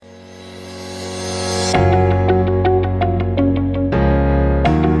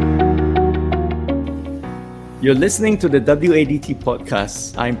You're listening to the WADT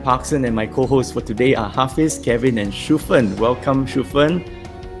podcast. I'm Parkson and my co-hosts for today are Hafiz, Kevin and Shufan. Welcome, Shufan.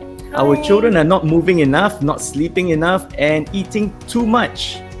 Hi. Our children are not moving enough, not sleeping enough and eating too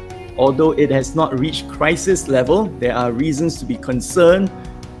much. Although it has not reached crisis level, there are reasons to be concerned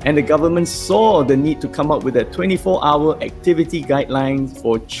and the government saw the need to come up with a 24-hour activity guideline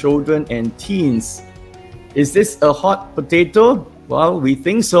for children and teens. Is this a hot potato? Well, we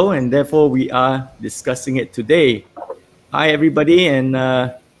think so, and therefore we are discussing it today. Hi, everybody, and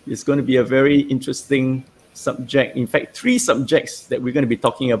it's going to be a very interesting subject. In fact, 3 subjects that we're going to be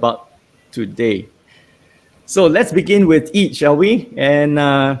talking about today. So let's begin with each, shall we? And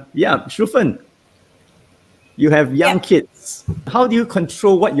Shufan, you have young kids. How do you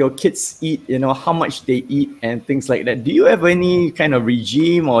control what your kids eat, how much they eat and things like that? Do you have any kind of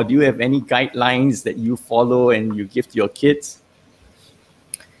regime or do you have any guidelines that you follow and you give to your kids?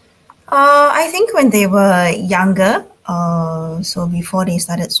 I think when they were younger, so before they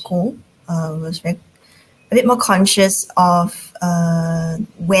started school, was a bit more conscious of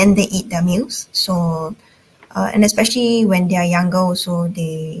when they eat their meals. So, and especially when they are younger, so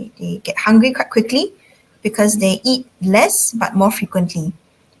they get hungry quite quickly because they eat less but more frequently.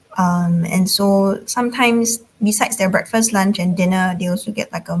 And so sometimes besides their breakfast, lunch and dinner, they also get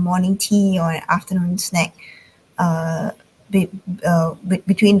like a morning tea or an afternoon snack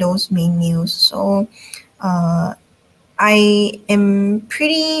between those main meals. So I am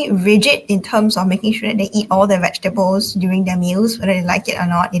pretty rigid in terms of making sure that they eat all their vegetables during their meals, whether they like it or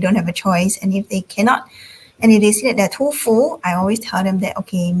not. They don't have a choice. And if they cannot, and if they see that they're too full, I always tell them that,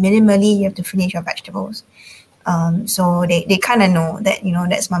 okay, minimally you have to finish your vegetables. So they kind of know that,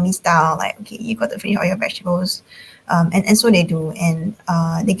 that's mommy's style. Like, okay, you got to finish all your vegetables. And so they do. And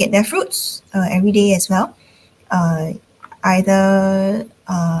they get their fruits every day as well. Either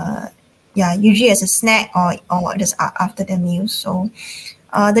usually as a snack or just after their meals. So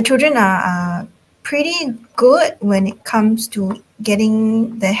the children are pretty good when it comes to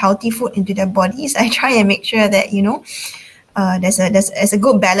getting the healthy food into their bodies. I try and make sure that there's a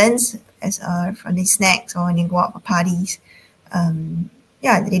good balance as from the snacks or when you go out for parties.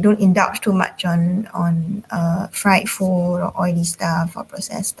 They don't indulge too much on fried food or oily stuff or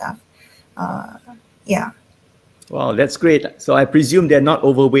processed stuff. Wow, that's great. So I presume they're not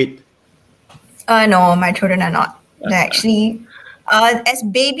overweight. No, my children are not. They're actually, as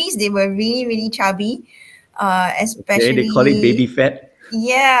babies, they were really, really chubby. Especially they call it baby fat.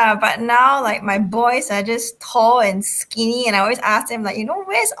 Yeah, but now like my boys are just tall and skinny, and I always ask them like,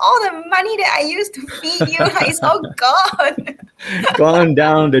 where's all the money that I used to feed you? Like, it's all gone. Gone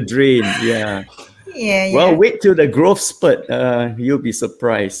down the drain. Yeah. Yeah. Well, wait till the growth spurt. You'll be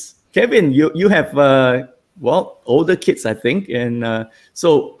surprised. Kevin, you have older kids, I think, and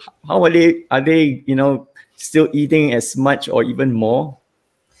so how are they? Are they still eating as much or even more?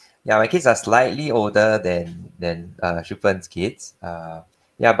 Yeah, my kids are slightly older than Shufan's kids.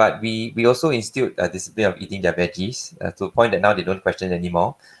 But we also instilled a discipline of eating their veggies to the point that now they don't question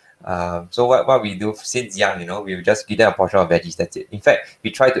anymore. So what we do since young, we will just give them a portion of veggies. That's it. In fact, we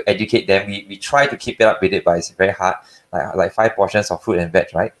try to educate them. We try to keep it up with it, but it's very hard. Like 5 portions of fruit and veg,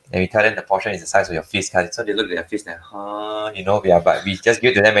 right? And we tell them the portion is the size of your fist. So they look at their fist and but we just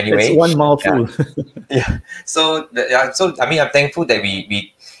give it to them anyway. It's one mouthful. Yeah. So I mean, I'm thankful that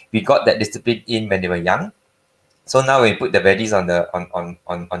we got that discipline in when they were young. So now when we put the veggies on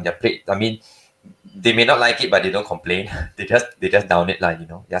their plate, I mean, they may not like it, but they don't complain. they just down it,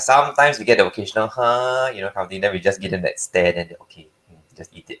 Yeah. Sometimes we get the occasional kind of thing. Then we just give them that stare, and okay,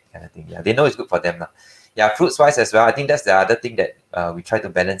 just eat it, kind of thing. Yeah. They know it's good for them now. Yeah. Fruits wise as well, I think that's the other thing that we try to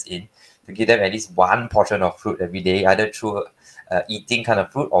balance in to give them at least 1 portion of fruit every day, either through eating kind of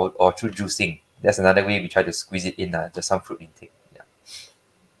fruit or through juicing. That's another way we try to squeeze it in, just some fruit intake.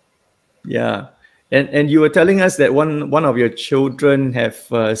 Yeah. And you were telling us that one of your children have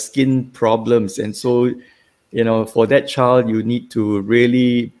skin problems, and so for that child you need to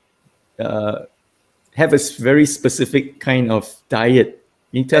really have a very specific kind of diet.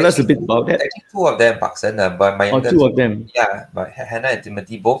 Can you tell us a bit about that? Actually, 2 of them, Parkson, but my 2 of them. Yeah, but Hannah and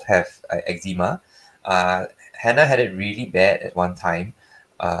Timothy both have eczema. Hannah had it really bad at one time,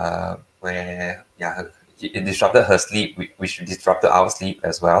 where it disrupted her sleep, which disrupted our sleep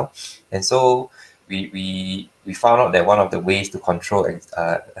as well, and so we found out that one of the ways to control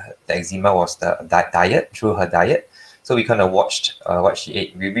the eczema was the diet, through her diet. So we kind of watched what she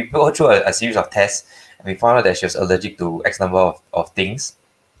ate. We put her through a series of tests, and we found out that she was allergic to X number of things.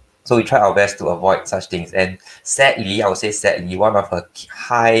 So we tried our best to avoid such things. And sadly, I would say sadly, one of her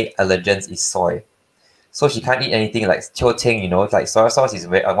high allergens is soy. So she can't eat anything like qiu ting, like soy sauce is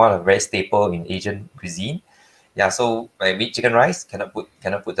one of the very staple in Asian cuisine. Yeah, so when we eat chicken rice, cannot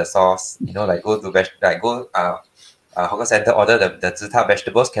put the sauce. You know, like go hawker center, order the zita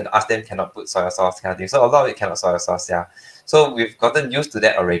vegetables, can ask them cannot put soy sauce kind of thing. So a lot of it cannot soy sauce, yeah. So we've gotten used to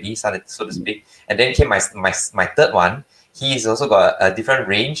that already, so to speak. And then came my third one. He's also got a different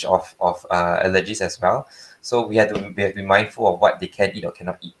range of allergies as well. So we have to be mindful of what they can eat or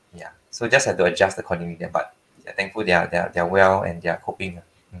cannot eat. Yeah. So just have to adjust accordingly there. But yeah, thankfully they're well and they're coping.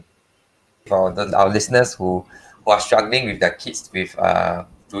 For our listeners who are struggling with their kids with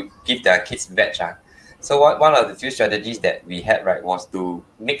to give their kids veg. So one of the few strategies that we had, right, was to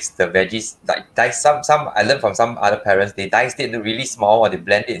mix the veggies, like dice some I learned from some other parents, they dice it into really small or they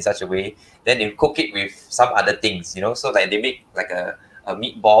blend it in such a way, then they cook it with some other things, you know. So like they make like a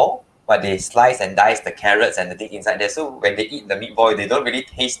meatball, but they slice and dice the carrots and the thing inside there. So when they eat the meatball, they don't really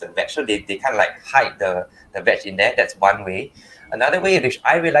taste the veg. So they kind of like hide the veg in there. That's one way. Another way which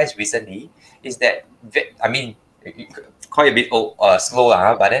I realized recently is that, I mean, quite a bit slow,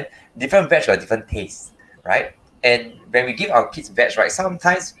 but then different veg got different tastes, right? And when we give our kids veg, right,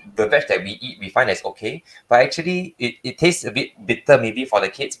 sometimes the veg that we eat, we find that's okay, but actually it tastes a bit bitter maybe for the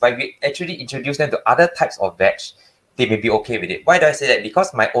kids, but we actually introduce them to other types of veg, they may be okay with it. Why do I say that?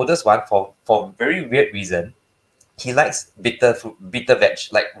 Because my oldest one, for very weird reason, he likes bitter veg,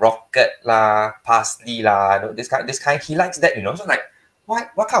 like rocket lah, parsley lah, you know, this kind. He likes that, you know. So like,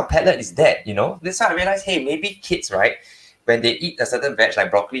 what kind of palate is that, you know? This time I realized, hey, maybe kids, right, when they eat a certain veg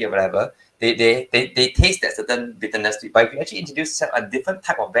like broccoli or whatever, they taste that certain bitterness to it. But if you actually introduce a different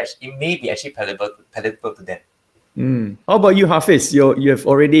type of veg, it may be actually palatable to them. How about you, Hafiz? You have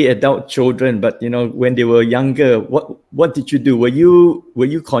already adult children, but you know, when they were younger, what did you do? Were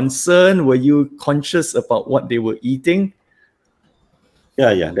you concerned? Were you conscious about what they were eating?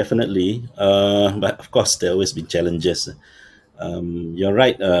 Yeah, definitely. But of course, there always been challenges. You're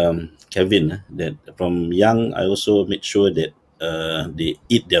right, Kevin, that from young, I also made sure that they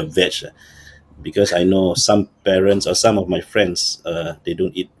eat their veg, because I know some parents or some of my friends, they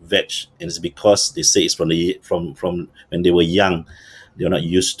don't eat veg, and it's because they say it's from when they were young, they're not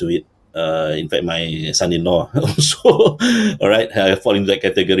used to it. In fact, my son-in-law also, all right, fall in that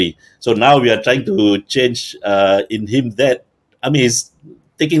category. So now we are trying to change in him that, I mean, he's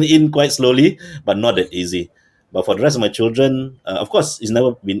taking it in quite slowly, but not that easy. But for the rest of my children, of course, it's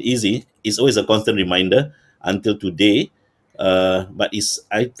never been easy. It's always a constant reminder until today. But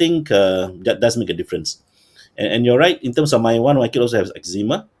I think that does make a difference. And you're right, in terms of one of my kids also has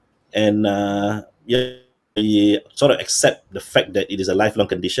eczema. And we sort of accept the fact that it is a lifelong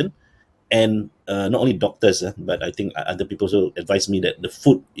condition. And not only doctors, but I think other people also advise me that the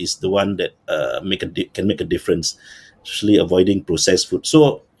food is the one that can make a difference, especially avoiding processed food.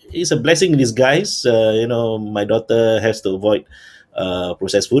 So it's a blessing in disguise. My daughter has to avoid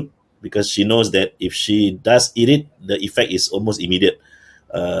processed food, because she knows that if she does eat it, the effect is almost immediate.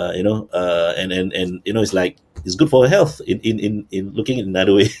 And it's like it's good for her health in looking in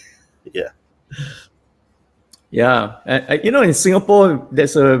another way. Yeah. Yeah, in Singapore,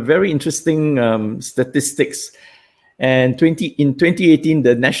 there's a very interesting statistics. And in 2018,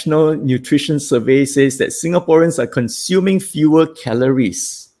 the National Nutrition Survey says that Singaporeans are consuming fewer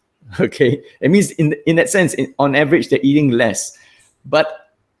calories. Okay, it means in that sense, on average, they're eating less.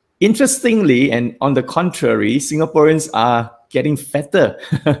 But interestingly, and on the contrary, Singaporeans are getting fatter.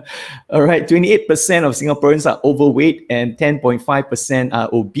 All right, 28% of Singaporeans are overweight and 10.5% are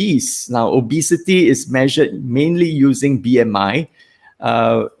obese. Now, obesity is measured mainly using BMI.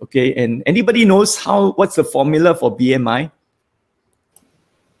 Okay, and anybody knows what's the formula for BMI?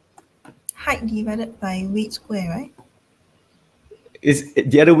 Height divided by weight square, right? It's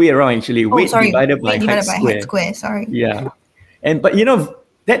the other way around, actually. Weight divided by height square. Sorry. Yeah, but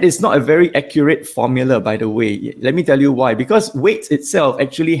that is not a very accurate formula, by the way. Let me tell you why. Because weight itself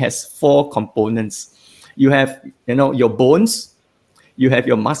actually has 4 components. You have, your bones, you have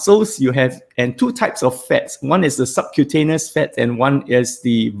your muscles, and 2 types of fats. One is the subcutaneous fat, and one is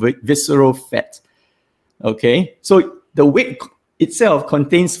the visceral fat. Okay, so the weight itself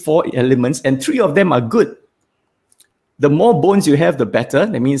contains 4 elements, and 3 of them are good. The more bones you have, the better.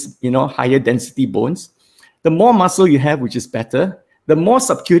 That means, higher density bones. The more muscle you have, which is better. The more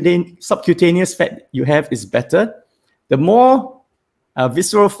subcutaneous fat you have is better. The more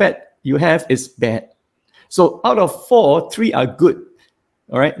visceral fat you have is bad. So out of 4, 3 are good.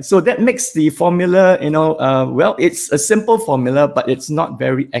 All right. So that makes the formula, it's a simple formula, but it's not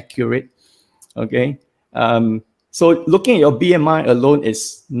very accurate. Okay. So looking at your BMI alone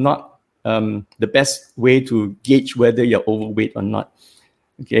is not the best way to gauge whether you're overweight or not.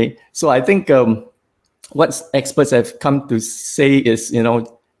 Okay. So I think what experts have come to say is,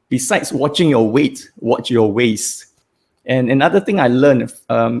 besides watching your weight, watch your waist. And another thing I learned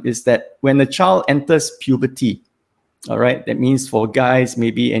is that when a child enters puberty, all right, that means for guys,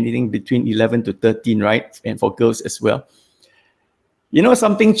 maybe anything between 11 to 13, right? And for girls as well. You know,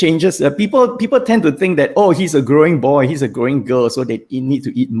 something changes. People tend to think that, oh, he's a growing boy, he's a growing girl, so they need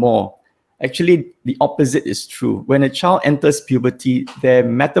to eat more. Actually, the opposite is true. When a child enters puberty, their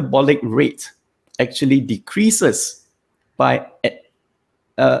metabolic rate actually decreases by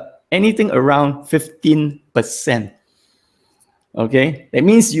anything around 15%. Okay, that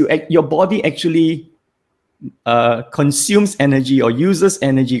means your body actually consumes energy or uses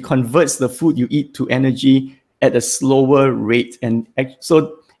energy, converts the food you eat to energy at a slower rate. And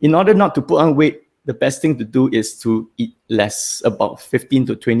so in order not to put on weight, the best thing to do is to eat less, about 15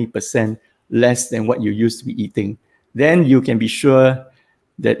 to 20% less than what you used to be eating. Then you can be sure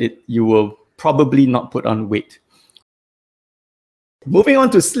that you will probably not put on weight. Moving on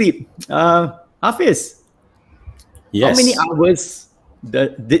to sleep. Hafiz, Yes. how many hours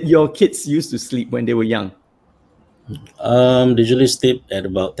did your kids used to sleep when they were young? They usually sleep at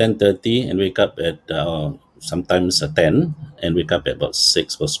about 10:30 and wake up at sometimes 10 and wake up at about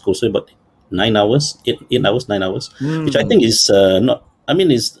 6 for school. So about 9 hours, 8 hours, 9 hours, which I think is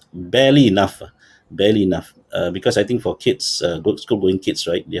is barely enough. Because I think for kids, school-going kids,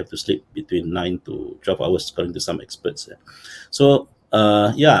 right, they have to sleep between 9 to 12 hours, according to some experts. So,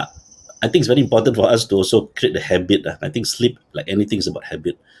 I think it's very important for us to also create the habit. I think sleep, like anything, is about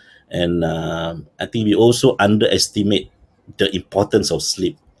habit. And I think we also underestimate the importance of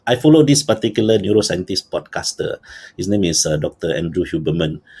sleep. I follow this particular neuroscientist podcaster. His name is Dr. Andrew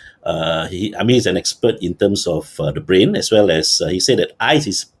Huberman. He's an expert in terms of the brain, as well as he said that eyes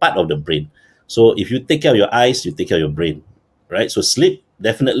is part of the brain. So if you take care of your eyes, you take care of your brain, right? So sleep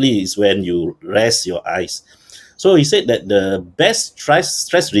definitely is when you rest your eyes. So he said that the best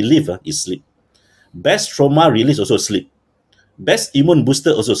stress relief is sleep. Best trauma release also sleep. Best immune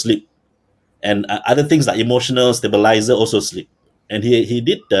booster also sleep. And other things like emotional stabilizer also sleep. And he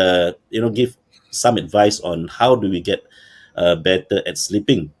did give some advice on how do we get better at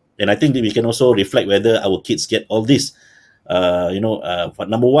sleeping. And I think that we can also reflect whether our kids get all this.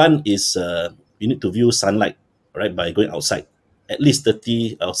 Number one is you need to view sunlight, right, by going outside at least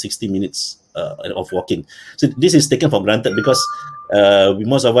 30 or 60 minutes of walking. So this is taken for granted because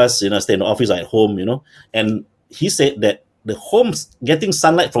most of us, stay in the office or at home, and he said that the homes getting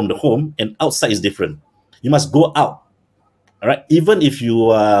sunlight from the home and outside is different. You must go out. All right. Even if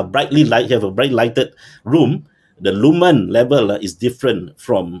you are you have a bright lighted room, the lumen level is different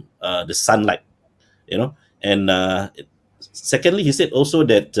from the sunlight. And secondly, he said also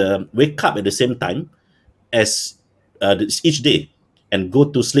that wake up at the same time as each day and go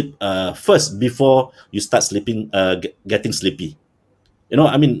to sleep first before you start sleeping, getting sleepy.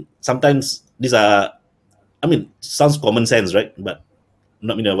 Sometimes these are, sounds common sense, right? But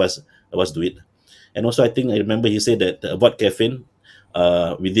not many of us do it. And also, I remember he said that avoid caffeine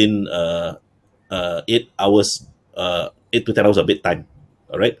within 8 hours, 8 to 10 hours of bedtime.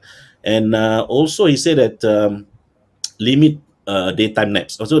 All right. And also, he said that limit daytime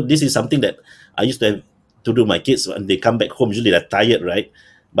naps. Also, this is something that I used to have to do my kids when they come back home. Usually, they're tired, right?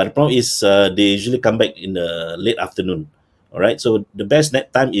 But the problem is they usually come back in the late afternoon. All right. So the best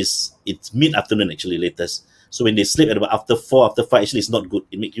nap time it's mid-afternoon, actually, latest. So when they sleep at about after 4, after 5, actually it's not good.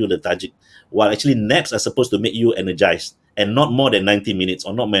 It makes you lethargic. While actually naps are supposed to make you energized, and not more than 90 minutes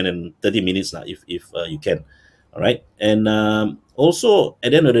or not more than 30 minutes if you can. All right. And also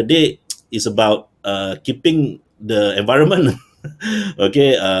at the end of the day, it's about keeping the environment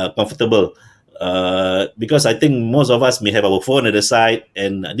comfortable. Because I think most of us may have our phone at the side,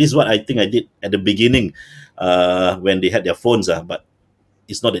 and this is what I think I did at the beginning when they had their phones, but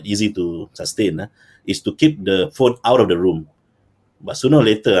it's not that easy to sustain. Is to keep the phone out of the room. But sooner or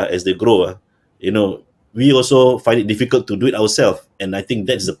later, as they grow, we also find it difficult to do it ourselves. And I think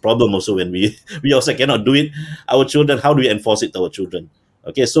that's the problem also when we also cannot do it. Our children, how do we enforce it to our children?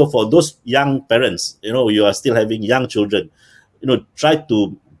 Okay, so for those young parents, you are still having young children, try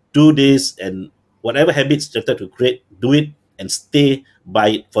to do this, and whatever habits you try to create, do it and stay by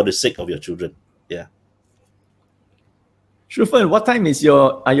it for the sake of your children. Yeah. Shufen, what time is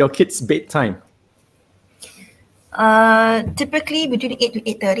your kids' bedtime? Typically between 8 to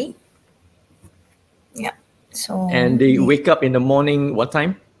 8:30. Yeah. So. And they wake up in the morning. What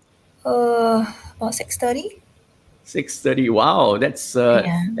time? About 6:30. 6:30. Wow, that's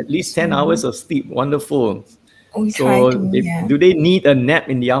at least 10 hours of sleep. Wonderful. We try to. Do they need a nap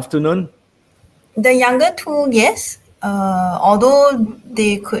in the afternoon? The younger two, yes. Although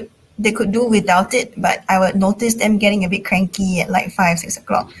they could they could do without it, but I would notice them getting a bit cranky at like 5-6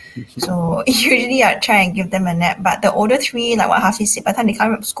 o'clock. So usually I'd try and give them a nap. But the older three, like what Hafiz said, by the time they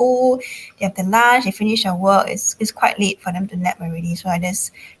come from school, they have their lunch, they finish their work, it's quite late for them to nap already. So I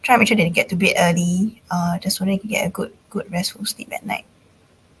just try and make sure they get to bed early, just so they can get a good restful sleep at night.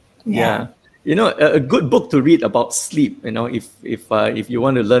 Yeah. You know, a good book to read about sleep, you know, if you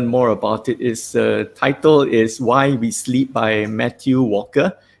want to learn more about it, is title is Why We Sleep by Matthew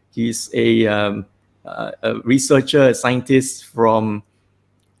Walker. He's a researcher, a scientist from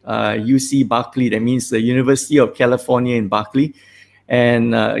UC Berkeley. That means the University of California in Berkeley.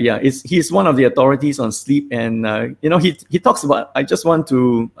 And he's one of the authorities on sleep. And, you know, he talks about, I just want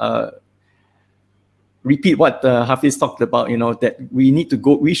to repeat what Hafiz talked about, you know, that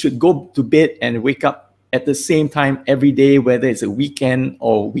we should go to bed and wake up at the same time every day, whether it's a weekend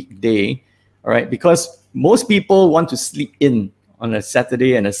or weekday, all right? Because most people want to sleep in on a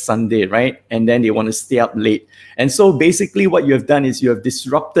Saturday and a Sunday, right? And then they want to stay up late. And so basically what you have done is you have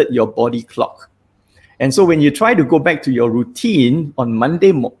disrupted your body clock. And so when you try to go back to your routine on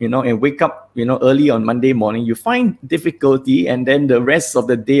Monday, you know, and wake up, you know, early on Monday morning, you find difficulty. And then the rest of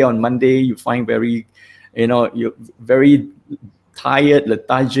the day on Monday, you find you're very tired,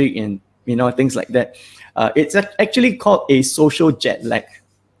 lethargic, and, you know, things like that. It's actually called a social jet lag.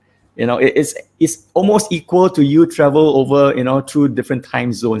 You know, it's almost equal to you travel over, you know, through different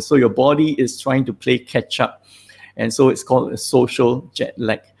time zones. So your body is trying to play catch up. And so it's called a social jet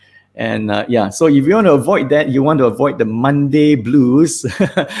lag. And so if you want to avoid that, you want to avoid the Monday blues,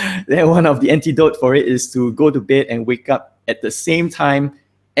 then one of the antidote for it is to go to bed and wake up at the same time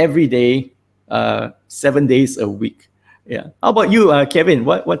every day, 7 days a week. Yeah. How about you, Kevin?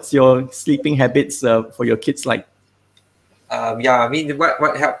 What's your sleeping habits for your kids like? I mean,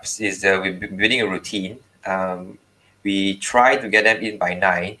 what helps is we're building a routine. We try to get them in by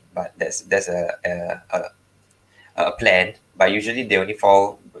 9, but there's a plan. But usually they only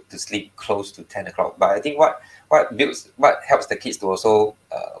fall to sleep close to 10 o'clock. But I think what helps the kids to also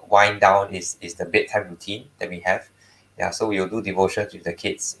wind down is the bedtime routine that we have. Yeah, so we'll do devotions with the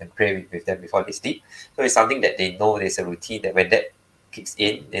kids and pray with them before they sleep. So it's something that they know there's a routine that when that kicks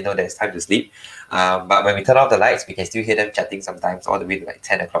in, they know there's time to sleep. But when we turn off the lights, we can still hear them chatting sometimes all the way to like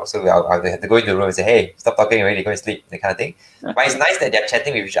 10 o'clock. So I'll have to go into the room and say, hey, stop talking already, go and sleep, that kind of thing. But it's nice that they're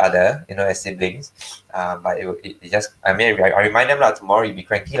chatting with each other, you know, as siblings. But it just, I mean, I remind them, tomorrow you'll be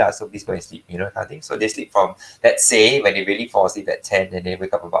cranky, so please go and sleep, you know, kind of thing. So they sleep from, let's say, when they really fall asleep at 10, and they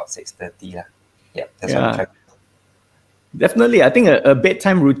wake up about 6:30. Yeah, that's what I'm trying. Definitely, I think a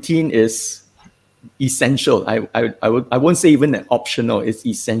bedtime routine is essential. I won't say even optional. It's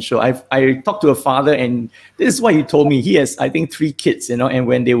essential. I talked to a father, and this is what he told me. He has, I think, 3 kids, you know, and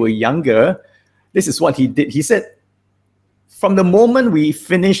when they were younger, this is what he did. He said, from the moment we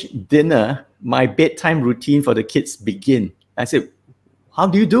finish dinner, my bedtime routine for the kids begin. I said, how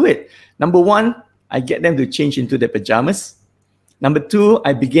do you do it? Number 1, I get them to change into their pajamas. Number 2,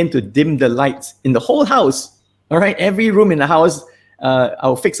 I begin to dim the lights in the whole house. All right, every room in the house,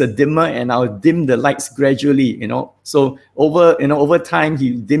 I'll fix a dimmer and I'll dim the lights gradually, you know. So over time,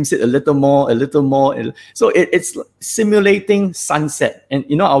 he dims it a little more. So it's simulating sunset. And,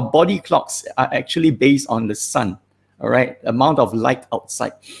 you know, our body clocks are actually based on the sun, all right, amount of light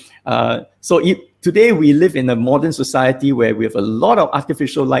outside. Today we live in a modern society where we have a lot of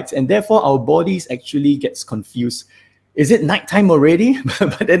artificial lights, and therefore our bodies actually gets confused. Is it nighttime already?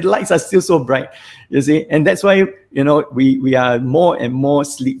 But the lights are still so bright, you see? And that's why, you know, we are more and more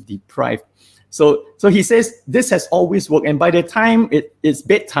sleep deprived. So he says this has always worked. And by the time it's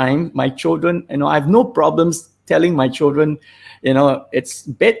bedtime, my children, you know, I have no problems telling my children, you know, it's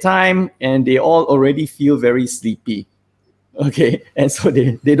bedtime, and they all already feel very sleepy. Okay. And so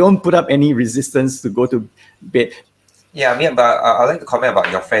they don't put up any resistance to go to bed. Yeah, I mean, but I'd like to comment about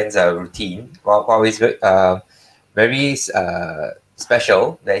your friend's routine. While it's very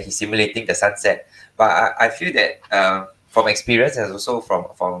special that he's simulating the sunset, but I feel that from experience and also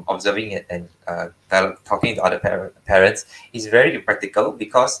from observing it and talking to other parents, it's very impractical,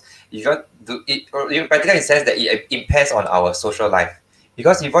 because you got do it, or impractical in the sense that it impairs on our social life.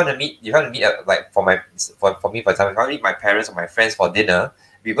 Because you want to meet like for me, for example, if I meet my parents or my friends for dinner,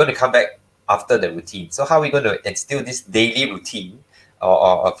 we're going to come back after the routine. So how are we going to instill this daily routine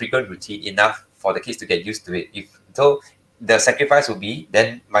or a frequent routine enough for the kids to get used to it? So the sacrifice will be,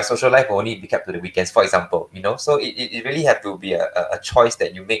 then my social life will only be kept to the weekends, for example, you know. So it really have to be a choice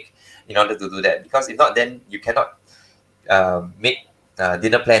that you make in order to do that, because if not, then you cannot make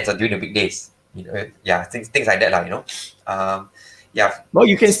dinner plans on during the weekdays, you know. Yeah, things like that, you know. Yeah. Well,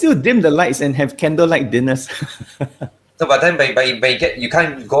 you can still dim the lights and have candlelight dinners. No, but then you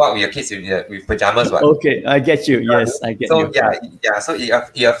can't go out with your kids with pajamas, what? Okay, I get you. Yes, I get So you. so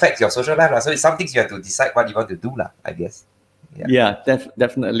it affects your social life, lah. So it's some things you have to decide what you want to do, lah, I guess. Yeah,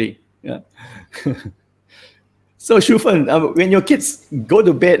 definitely. Yeah. So Shufan, when your kids go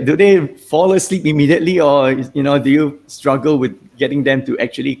to bed, do they fall asleep immediately, or do you struggle with getting them to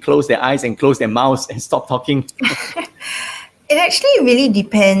actually close their eyes and close their mouths and stop talking? It actually really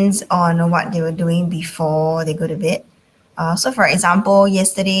depends on what they were doing before they go to bed. So for example,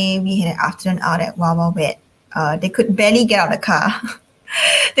 yesterday we had an afternoon out at Wild Wild Wet. They could barely get out of the car.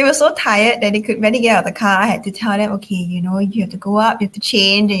 They were so tired that they could barely get out of the car. I had to tell them, okay, you have to go up, you have to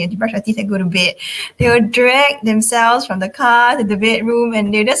change, and you have to brush your teeth and go to bed. They would drag themselves from the car to the bedroom,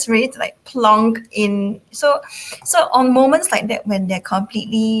 and they're just ready to like plonk in. So on moments like that, when they're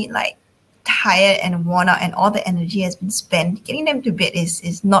completely like tired and worn out and all the energy has been spent, getting them to bed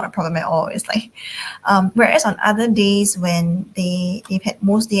is not a problem at all. It's like, whereas on other days when they've had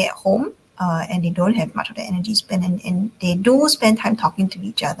most day at home, and they don't have much of the energy spent, and they do spend time talking to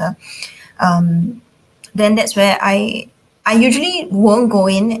each other, then that's where I usually won't go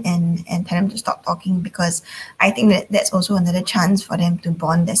in and tell them to stop talking, because I think that's also another chance for them to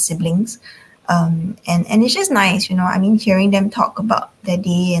bond their siblings. And it's just nice, hearing them talk about their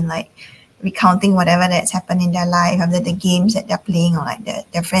day and like recounting whatever that's happened in their life, after the games that they're playing, or like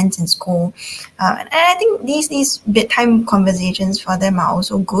their friends in school. And I think these bedtime conversations for them are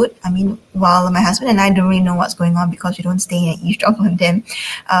also good. While my husband and I don't really know what's going on because we don't stay and eavesdrop on them,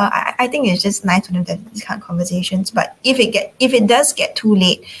 I think it's just nice for them to have these kind of conversations. But if it does get too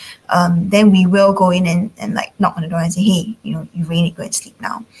late, then we will go in and like knock on the door and say, hey, you really need to go and sleep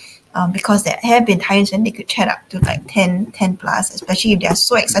now. Because there have been times when they could chat up to like 10 plus, especially if they're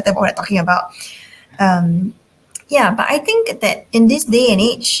so excited about what they're talking about. But I think that in this day and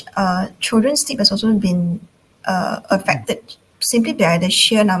age, children's sleep has also been affected simply by the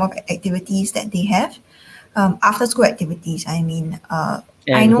sheer number of activities that they have. After school activities, I know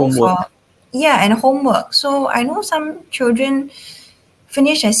homework. and homework. So I know some children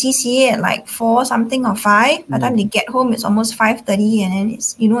finish their CCA at like 4 something or 5. By the time they get home, it's almost 5:30, and then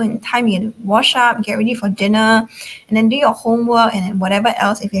it's in time you have to wash up, get ready for dinner, and then do your homework, and then whatever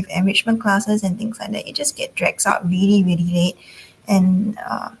else, if you have enrichment classes and things like that, it just drags out really, really late, and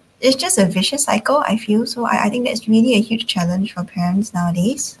it's just a vicious cycle, I feel. So I think that's really a huge challenge for parents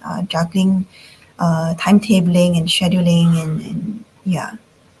nowadays, juggling timetabling and scheduling and yeah.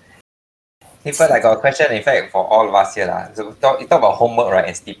 Hey, but I got a question, in fact, for all of us here. So you talk about homework, right,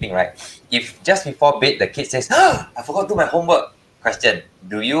 and sleeping, right? If just before bed, the kid says, I forgot to do my homework. Question,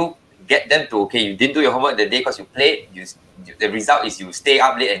 do you get them to, okay, you didn't do your homework the day because you played, the result is you stay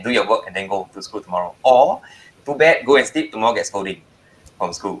up late and do your work and then go to school tomorrow? Or, too bad, go and sleep, tomorrow get scolding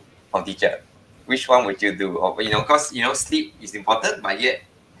from school, from teacher. Which one would you do? Or, because, sleep is important, but yet,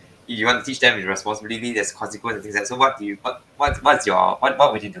 if you want to teach them the responsibility, there's consequences and things like that. So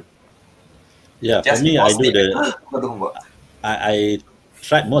what would you do? Yeah, Just for me, I do homework. I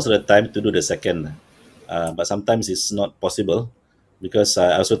tried most of the time to do the second, but sometimes it's not possible, because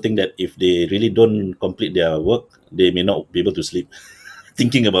I also think that if they really don't complete their work, they may not be able to sleep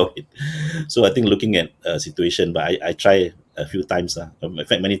thinking about it. So I think looking at a situation, but I try a few times, in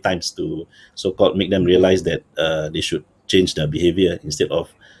fact many times, to so-called make them realize that they should change their behavior instead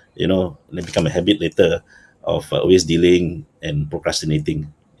of, they become a habit later of always delaying and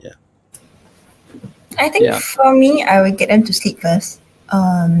procrastinating. I think for me, I would get them to sleep first.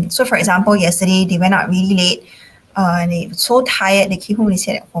 So for example, yesterday they went out really late, and they were so tired. They came home, they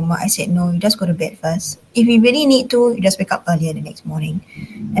said at home, I said, no, you just go to bed first. If you really need to, you just wake up earlier the next morning.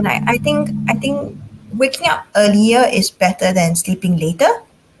 And I think waking up earlier is better than sleeping later,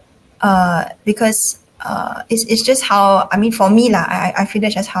 because it's just how, for me I feel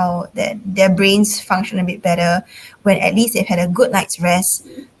that's just how their brains function a bit better when at least they've had a good night's rest,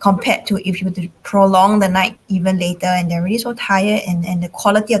 compared to if you were to prolong the night even later and they're really so tired, and the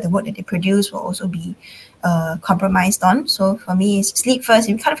quality of the work that they produce will also be compromised on. So for me, it's sleep first.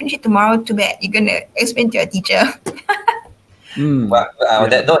 If you can't finish it tomorrow, too bad. You're going to explain to your teacher. Well, on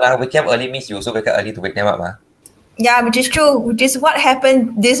that note, waking up early means you also wake up early to wake them up. Yeah, which is true, which is what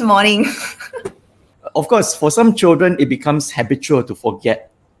happened this morning. Of course, for some children, it becomes habitual to forget.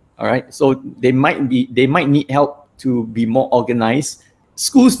 All right, so they might need help to be more organized.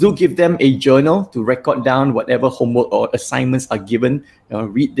 Schools do give them a journal to record down whatever homework or assignments are given.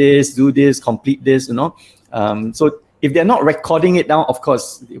 Read this, do this, complete this. So if they're not recording it down, of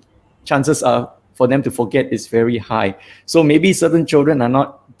course, chances are for them to forget is very high. So maybe certain children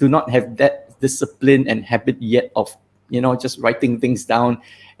do not have that discipline and habit yet of just writing things down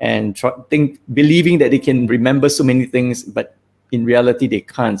and believing that they can remember so many things, but in reality they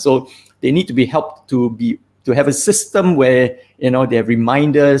can't. So they need to be helped to have a system where they have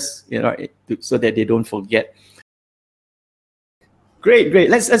reminders, so that they don't forget. Great.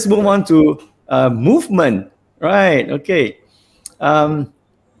 Let's move on to movement. Right. Okay. A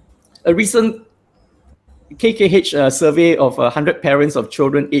recent KKH survey of 100 parents of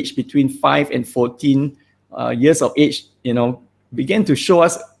children aged between 5 and 14 years of age, began to show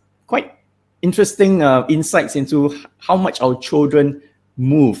us quite interesting insights into how much our children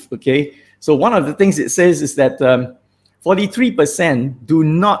move. Okay, so one of the things it says is that 43% do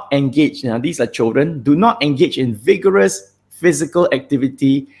not engage. Now, these are children, do not engage in vigorous physical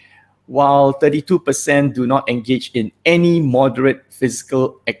activity, while 32% do not engage in any moderate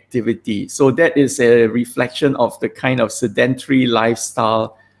physical activity. So that is a reflection of the kind of sedentary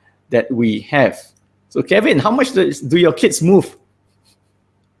lifestyle that we have. So Kevin, how much do your kids move?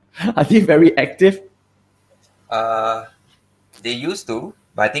 Are they very active? They used to,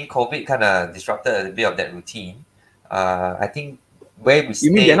 but I think COVID kind of disrupted a bit of that routine. I think where we stay...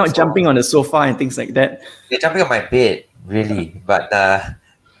 You mean they're not jumping on the sofa and things like that? They're jumping on my bed, really. But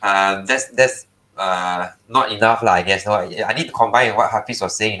that's not enough, I guess. No, I need to combine what Hafiz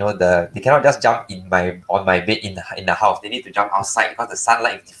was saying. They cannot just jump on my bed in the house. They need to jump outside because the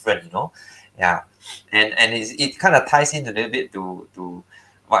sunlight is different. Yeah, and it kind of ties in a little bit to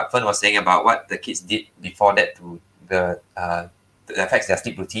what Fern was saying about what the kids did before that to the affects their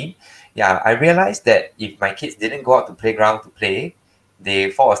sleep routine. Yeah, I realized that if my kids didn't go out to playground to play, they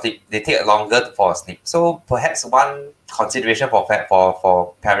fall asleep. They take longer to fall asleep. So perhaps one consideration for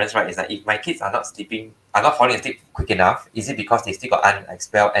parents, right, is that if my kids are not falling asleep quick enough, is it because they still got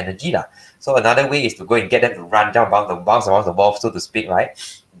unexpelled energy? So another way is to go and get them to run, jump bounce around the ball, so to speak, right?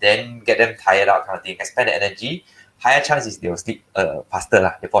 Then get them tired out, kind of thing, expend the energy. Higher chances they'll sleep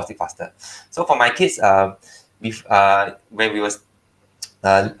faster, they fall asleep faster. So for my kids, when we was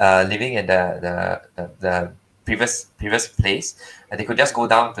living in the previous place, they could just go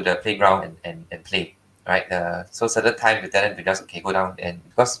down to the playground and play, right? So certain time we tell them to just go down, and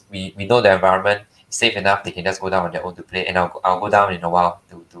because we know the environment is safe enough, they can just go down on their own to play, and I'll go down in a while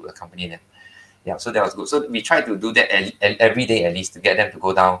to accompany them. Yeah, so that was good. So we try to do that every day at least to get them to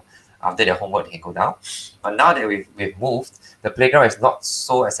go down. After their homework, they can go down. But now that we've moved, the playground is not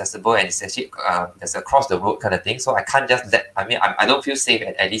so accessible, and it's actually there's across the road kind of thing. So I can't just I don't feel safe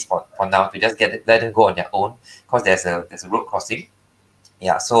at least for now to just let them go on their own, because there's a road crossing.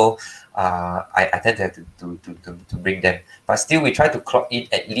 Yeah, so I tend to have to bring them. But still, we try to clock in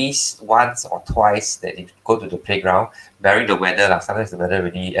at least once or twice that they go to the playground, bearing the weather. Sometimes the weather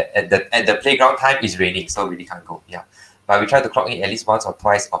really at the playground time is raining, so really can't go. Yeah. But we try to clock in at least once or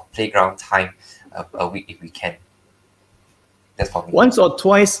twice of playground time a week if we can. That's for me. Once or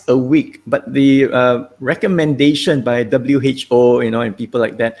twice a week, but the recommendation by WHO, and people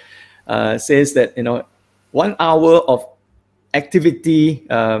like that, says that 1 hour of activity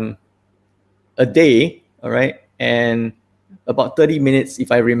a day, all right, and about 30 minutes,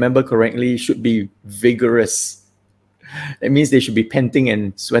 if I remember correctly, should be vigorous. That means they should be panting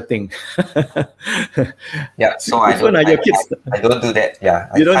and sweating. Yeah, so I don't do that. Yeah,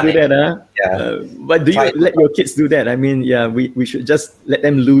 you don't do that, huh? Yeah. But do you let your kids do that? I mean, yeah, we should just let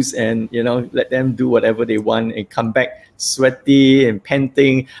them loose and let them do whatever they want and come back sweaty and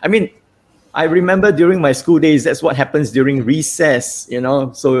panting. I mean, I remember during my school days, that's what happens during recess.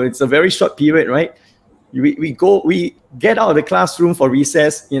 So it's a very short period, right? We get out of the classroom for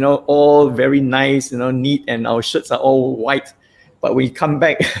recess, all very nice, neat, and our shirts are all white. But we come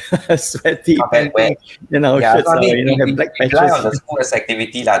back sweaty, panting, and our shirts have black patches. Rely on the school's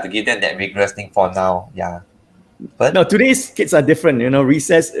activity to give them that rigorous thing for now. Yeah. But no, today's kids are different.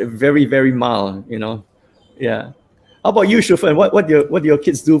 Recess very, very mild. Yeah. How about you, Shufan? What do your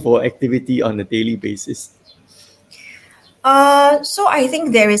kids do for activity on a daily basis? So I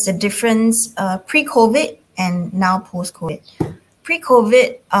think there is a difference pre-COVID and now post-COVID.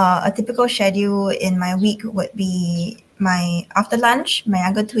 Pre-COVID, a typical schedule in my week would be after lunch, my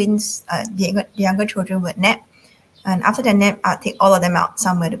younger twins, the younger children would nap. And after their nap, I'd take all of them out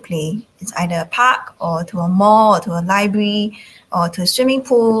somewhere to play. It's either a park or to a mall or to a library or to a swimming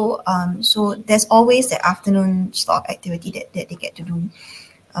pool. So there's always the afternoon slot activity that they get to do.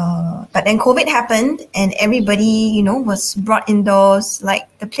 But then COVID happened and everybody, was brought indoors. Like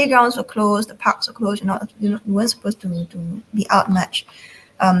the playgrounds were closed, the parks were closed. You weren't supposed to be out much.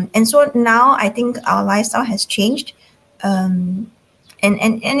 And so now I think our lifestyle has changed. And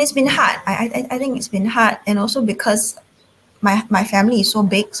it's been hard. I think it's been hard. And also because my family is so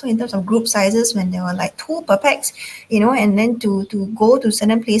big. So in terms of group sizes, when there were like 2 per pax, and then to go to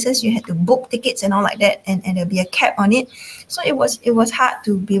certain places, you had to book tickets and all like that, and there'll be a cap on it. So it was hard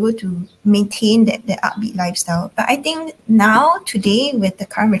to be able to maintain that upbeat lifestyle. But I think now, today, with the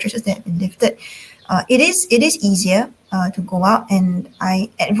current restrictions that have been lifted, it is easier to go out, and I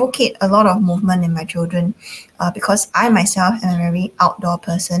advocate a lot of movement in my children because I myself am a very outdoor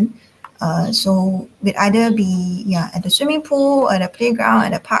person. So we'd either be at the swimming pool, at a playground,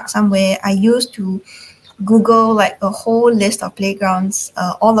 at a park somewhere. I used to Google like a whole list of playgrounds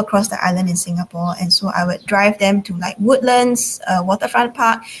all across the island in Singapore, and so I would drive them to like Woodlands Waterfront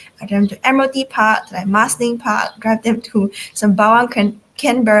Park, I drive them to Admiralty Park, to like Marsiling Park, drive them to Sembawang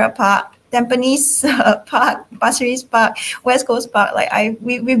Canberra Park, Tampines Park, Pasir Ris Park, West Coast Park. Like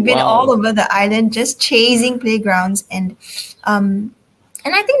we've been all over the island just chasing playgrounds, and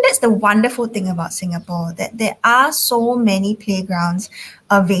I think that's the wonderful thing about Singapore, that there are so many playgrounds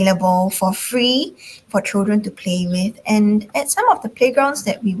available for free for children to play with. And at some of the playgrounds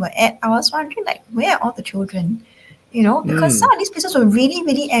that we were at, I was wondering, like, where are all the children? Because some of these places were really,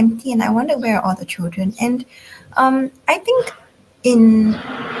 really empty, and I wondered, where are all the children? And I think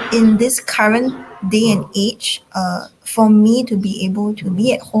in this current day and age, for me to be able to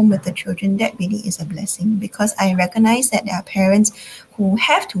be at home with the children, that really is a blessing, because I recognize that there are parents who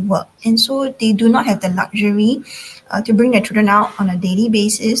have to work, and so they do not have the luxury to bring their children out on a daily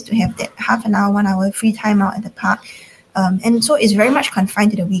basis, to have that half an hour, 1 hour free time out at the park. And so it's very much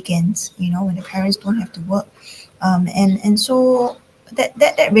confined to the weekends, when the parents don't have to work. And so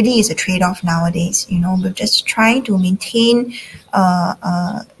that really is a trade-off nowadays, with just trying to maintain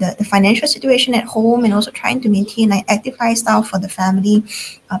the financial situation at home, and also trying to maintain an active lifestyle for the family.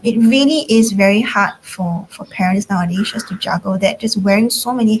 It really is very hard for parents nowadays just to juggle that, just wearing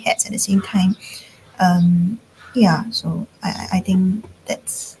so many hats at the same time. So I think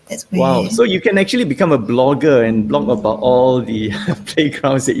that's where... Wow, so you can actually become a blogger and blog about all the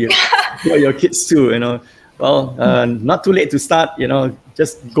playgrounds that you got your kids to, Well, not too late to start,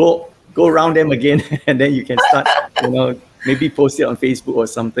 just go around them again, and then you can start, maybe post it on Facebook or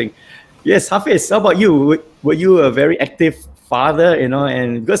something. Yes, Hafiz, how about you? Were you a very active father,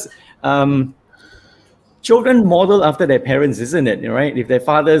 and because children model after their parents, isn't it, right? If their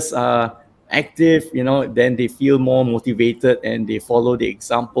fathers are active, then they feel more motivated and they follow the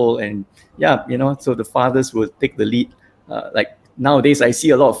example, and so the fathers will take the lead. Like nowadays, I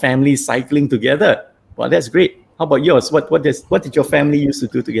see a lot of families cycling together. Well, that's great. How about yours? What did your family used to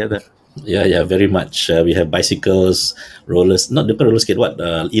do together? Yeah, very much. We have bicycles, rollers, not the roller skate,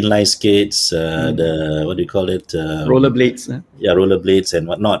 inline skates, the, what do you call it? Rollerblades. Yeah, rollerblades and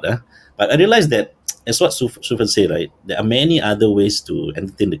whatnot. But I realized that, as what Sufan said, right, there are many other ways to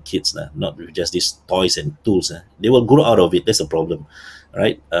entertain the kids, not with just these toys and tools. They will grow out of it. That's a problem,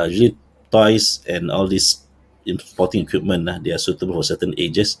 right? Usually toys and all these sporting equipment, they are suitable for certain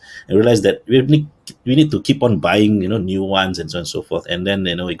ages. I realized that we need to keep on buying, new ones and so on and so forth. And then,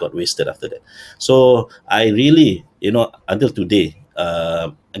 it got wasted after that. So I really, until today,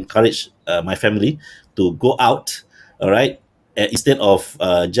 encourage my family to go out, all right, instead of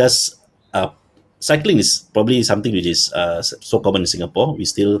just cycling is probably something which is so common in Singapore. We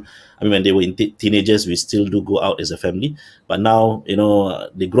still, when they were in teenagers, we still do go out as a family. But now,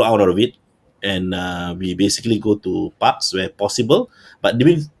 they grow out of it. And we basically go to parks where possible, but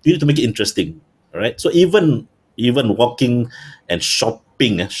we need to make it interesting, all right? So even walking and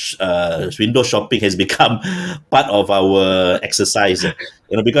shopping, window shopping has become part of our exercise,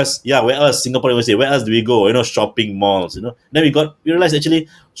 because where else, Singaporeans say, where else do we go? Shopping malls, Then we realized actually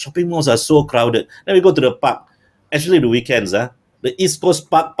shopping malls are so crowded. Then we go to the park. Actually, the weekends, the East Coast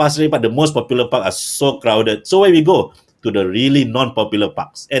Park, Pasir Ris Park, the most popular park, are so crowded. So where we go? To the really non-popular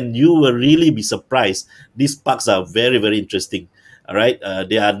parks, and you will really be surprised. These parks are very, very interesting. All right,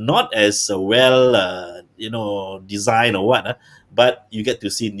 they are not as well, designed or what, but you get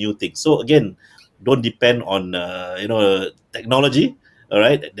to see new things. So again, don't depend on technology. All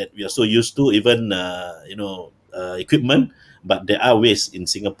right, that we are so used to, even equipment. But there are ways in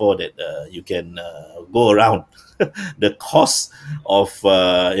Singapore that you can go around the cost of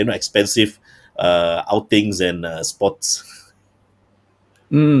expensive outings and sports.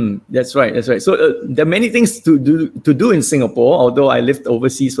 That's right. So there are many things to do in Singapore. Although I lived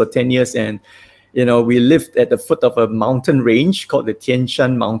overseas for 10 years, and we lived at the foot of a mountain range called the Tian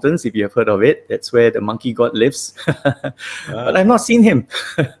Shan Mountains. If you have heard of it, that's where the monkey god lives. But I've not seen him.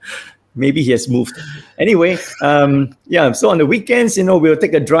 Maybe he has moved. Anyway, so on the weekends, we'll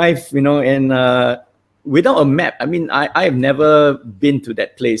take a drive, and without a map, I mean, I have never been to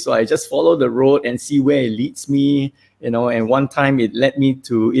that place. So I just follow the road and see where it leads me, and one time it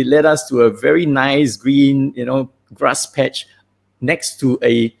led us to a very nice green, grass patch next to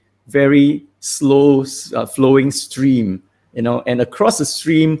a very slow flowing stream, and across the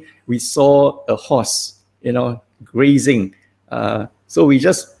stream, we saw a horse, grazing. So we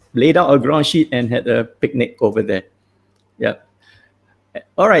just laid out a ground sheet and had a picnic over there. Yeah.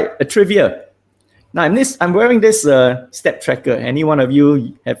 All right, a trivia. Now, I'm wearing this step tracker. Any one of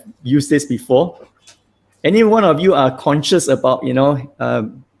you have used this before? Any one of you are conscious about,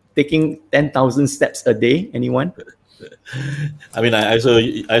 taking 10,000 steps a day? Anyone? I mean, I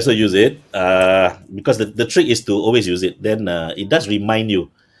also use it because the trick is to always use it. Then it does remind you,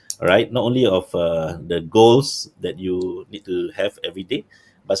 right? Not only of the goals that you need to have every day,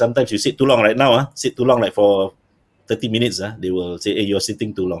 but sometimes you sit too long. Right now, sit too long, like for 30 minutes. They will say, hey, you're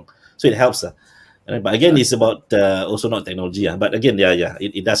sitting too long. So it helps. But again, it's about also not technology. But again,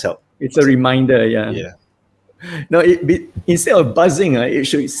 it does help. It's a reminder, yeah. Yeah. No, instead of buzzing, it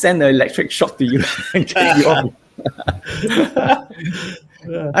should send an electric shock to you and get you off.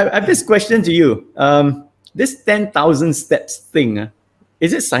 I have this question to you. This 10,000 steps thing,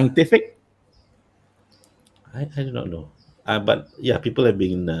 is it scientific? I do not know. But yeah, people have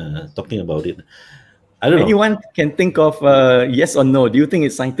been talking about it. I don't know. Anyone can think of yes or no? Do you think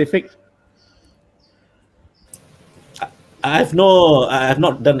it's scientific? I have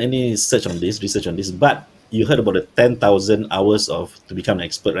not done any research on this, but you heard about the 10,000 hours to become an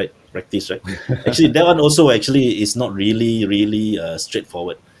expert, right? Practice, right? Actually, that one also is not really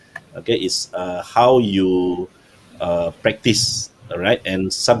straightforward. Okay, it's how you practice, right?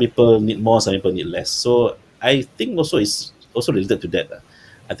 And some people need more, some people need less. So I think also it's also related to that.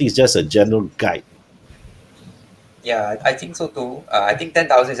 I think it's just a general guide. Yeah, I think so too. I think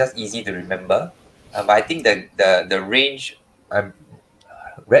 10,000 is just easy to remember. But I think the range, I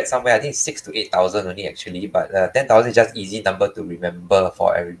read somewhere, I think it's 6,000 to 8,000 only actually, but 10,000 is just easy number to remember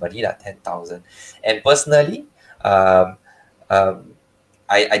for everybody, 10,000. And personally, I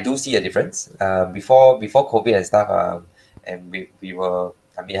do see a difference. Before COVID and stuff, and we were,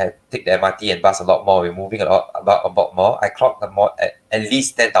 I take the MRT and bus a lot more. We're moving about more. I clocked more at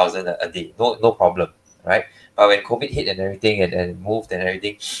least 10,000 a day, no problem, right? But when COVID hit and everything and moved and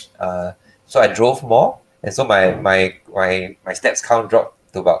everything, so I drove more, and so my steps count dropped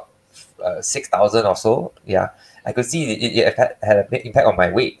to about 6,000 or so. Yeah, I could see it had a big impact on my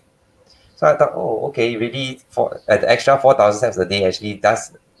weight. So I thought, oh, okay, really, for the extra 4,000 steps a day actually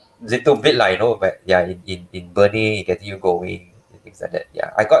does little bit but yeah, in burning, getting you going, things like that.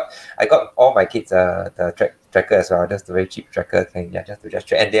 Yeah, I got all my kids the tracker as well, just a very cheap tracker thing. Yeah, just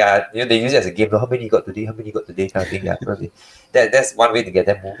track, and they use it as a game. How many you got today? Kind of thing. Yeah, so that's one way to get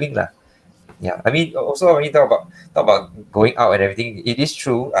them moving lah. Yeah, I mean, also when you talk about going out and everything, it is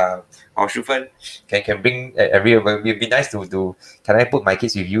true. Our Shufen can bring it'd be nice to can I put my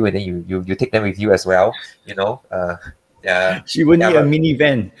kids with you and then you take them with you as well? She would need a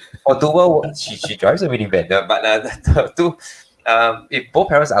minivan. Or she drives a minivan. But if both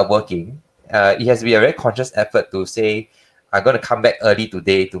parents are working, it has to be a very conscious effort to say, I'm going to come back early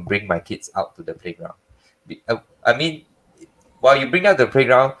today to bring my kids out to the playground. I mean, while you bring out the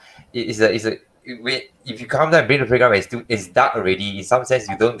playground, if you come down and bring the playground and it's dark already, in some sense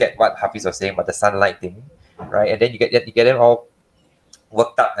you don't get what Hafiz was saying about the sunlight thing, right? And then you get them all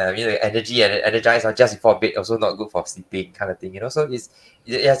worked up, energy and energized just before bed, also not good for sleeping kind of thing, So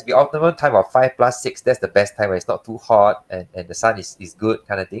it has to be optimal time of 5 plus 6. That's the best time where it's not too hot and the sun is good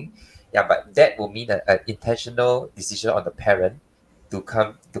kind of thing. Yeah, but that will mean an intentional decision on the parent to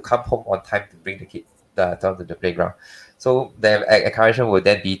come home on time to bring the kids down to the playground. So the encouragement would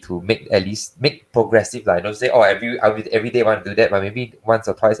then be to make progressive, don't say, every day I want to do that, but maybe once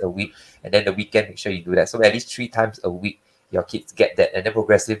or twice a week, and then the weekend make sure you do that. So at least 3 times a week your kids get that, and then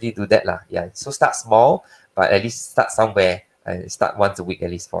progressively do that lah. Yeah. So start small, but at least start somewhere and start once a week at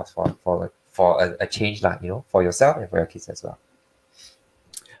least for a change lah, for yourself and for your kids as well.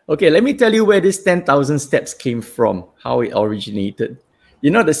 Okay, let me tell you where this 10,000 steps came from, how it originated.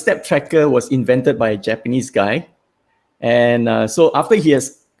 The step tracker was invented by a Japanese guy. And so after he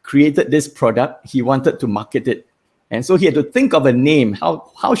has created this product, he wanted to market it. And so he had to think of a name.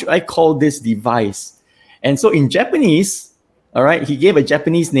 How should I call this device? And so in Japanese, all right, he gave a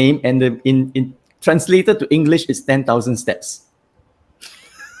Japanese name, and in translated to English, it's 10,000 steps.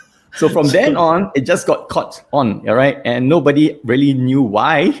 So from then on, it just got caught on, all right? And nobody really knew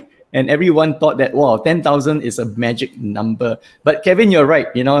why. And everyone thought that, wow, 10,000 is a magic number. But Kevin, you're right.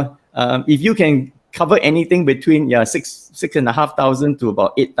 If you can cover anything between 6,500 to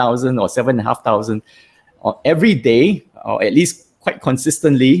about 8,000 or 7,500, or every day, or at least quite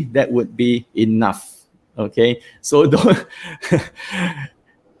consistently, that would be enough. Okay, so don't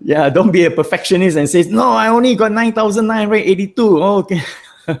don't be a perfectionist and say, no, I only got 9,982. Oh, okay.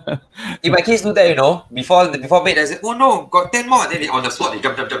 If my kids do that, before bed, I say, oh no, got 10 more. Then on the spot, they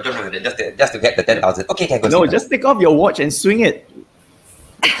jump, just to get the 10,000. Okay, can I go? No, just take off your watch and swing it.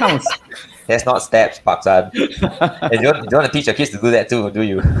 It counts. That's not steps, Paksan. And you don't want to teach your kids to do that too, do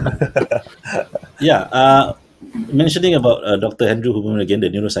you? Mentioning about Dr. Andrew Huberman again, the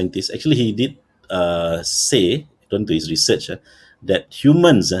neuroscientist, actually he did say, according to his research, that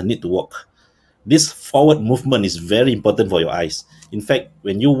humans need to walk. This forward movement is very important for your eyes. In fact,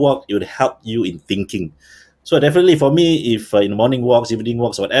 when you walk, it would help you in thinking. So definitely for me, if in the morning walks, evening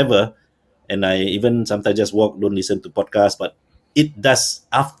walks, whatever, and I even sometimes just walk, don't listen to podcasts, but it does,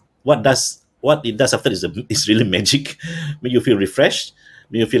 what it does after is really magic. Make you feel refreshed,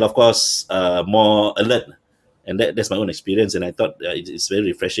 make you feel, of course, more alert. And that's my own experience, and I thought it's very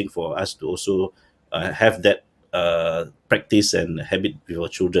refreshing for us to also have that practice and habit with our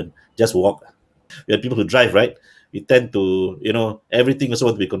children. Just walk. We have people who drive, right? We tend to, everything also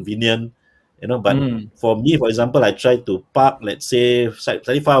want to be convenient, but for me, for example, I try to park, let's say,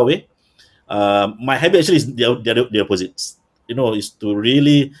 slightly far away. My habit actually is the opposites. Is to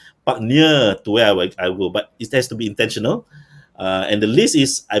really park near to where I go, but it has to be intentional. And the least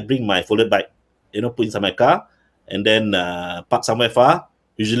is I bring my folded bike, put inside my car, and then park somewhere far,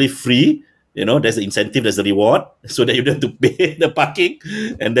 usually free. There's the incentive, there's the reward, so that you don't have to pay the parking,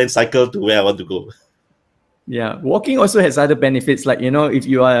 and then cycle to where I want to go. Yeah, walking also has other benefits. Like, if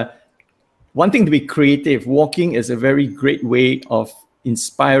you are wanting to be creative, walking is a very great way of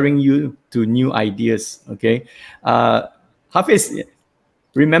inspiring you to new ideas. Okay. Hafiz,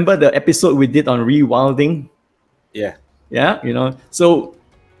 remember the episode we did on rewilding? Yeah. Yeah, so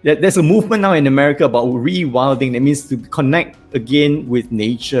there's a movement now in America about rewilding. That means to connect again with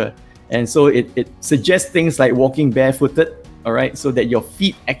nature. And so it suggests things like walking barefooted, all right, so that your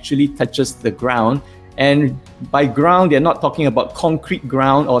feet actually touches the ground. And by ground, they're not talking about concrete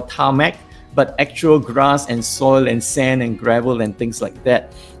ground or tarmac, but actual grass and soil and sand and gravel and things like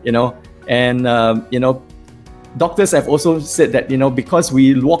that, And, doctors have also said that, because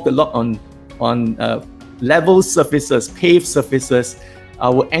we walk a lot on level surfaces, paved surfaces,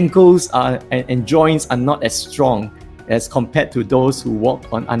 our ankles and joints are not as strong as compared to those who walk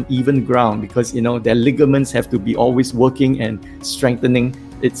on uneven ground, because their ligaments have to be always working and strengthening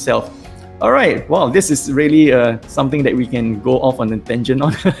itself. All right, well, this is really something that we can go off on a tangent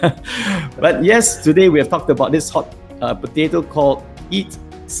on. But yes, today we have talked about this hot potato called Eat,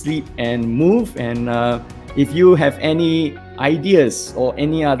 Sleep and Move. And if you have any ideas or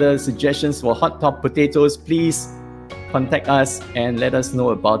any other suggestions for hot top potatoes, please contact us and let us know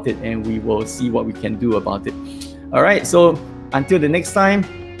about it, and we will see what we can do about it. All right, so until the next time,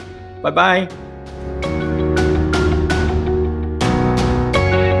 bye-bye.